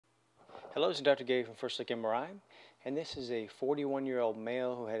Hello, this is Dr. Gay from First Look MRI, and this is a 41-year-old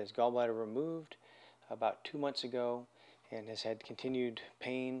male who had his gallbladder removed about 2 months ago and has had continued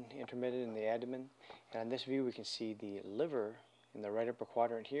pain, intermittent in the abdomen. And on this view, we can see the liver in the right upper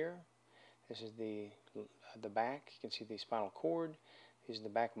quadrant here. This is the back. You can see the spinal cord. These are the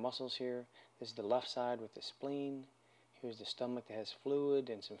back muscles here. This is the left side with the spleen. Here's the stomach that has fluid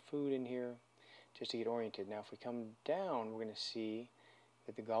and some food in here, just to get oriented. Now, if we come down, we're going to see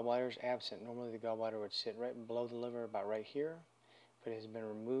that the gallbladder is absent. Normally the gallbladder would sit right below the liver, about right here, but it has been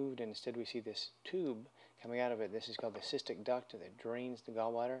removed, and instead we see this tube coming out of it. This is called the cystic duct that drains the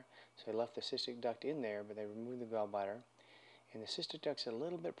gallbladder. So they left the cystic duct in there, but they removed the gallbladder. And the cystic duct's a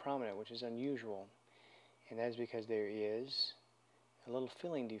little bit prominent, which is unusual, and that is because there is a little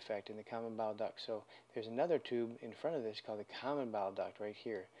filling defect in the common bile duct. So there's another tube in front of this called the common bile duct right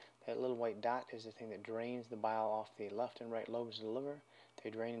here. That little white dot is the thing that drains the bile off the left and right lobes of the liver. They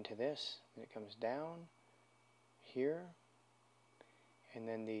drain into this, and it comes down here, and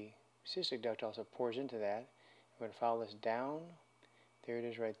then the cystic duct also pours into that. We're going to follow this down. There it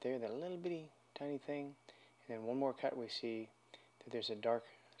is right there, that little bitty tiny thing. And then one more cut, we see that there's a dark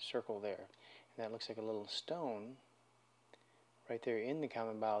circle there, and that looks like a little stone right there in the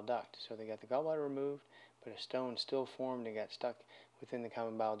common bile duct. So they got the gallbladder removed, but a stone still formed and got stuck within the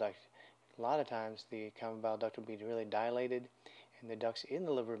common bile duct. A lot of times the common bile duct will be really dilated, and the ducts in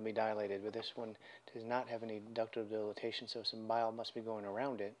the liver will be dilated, but this one does not have any ductal dilatation, so some bile must be going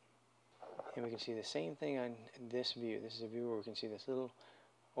around it. And we can see the same thing on this view. This is a view where we can see this little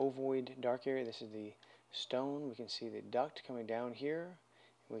ovoid dark area. This is the stone. We can see the duct coming down here.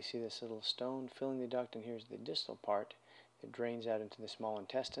 And we see this little stone filling the duct, and here's the distal part that drains out into the small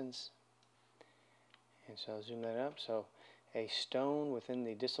intestines. And so I'll zoom that up. So a stone within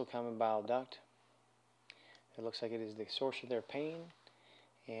the distal common bile duct. It looks like it is the source of their pain,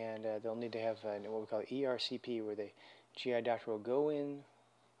 and they'll need to have what we call ERCP, where the GI doctor will go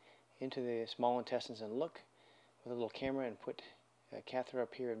into the small intestines and look with a little camera and put a catheter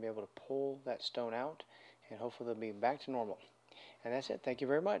up here and be able to pull that stone out, and hopefully they'll be back to normal. And that's it. Thank you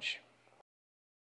very much.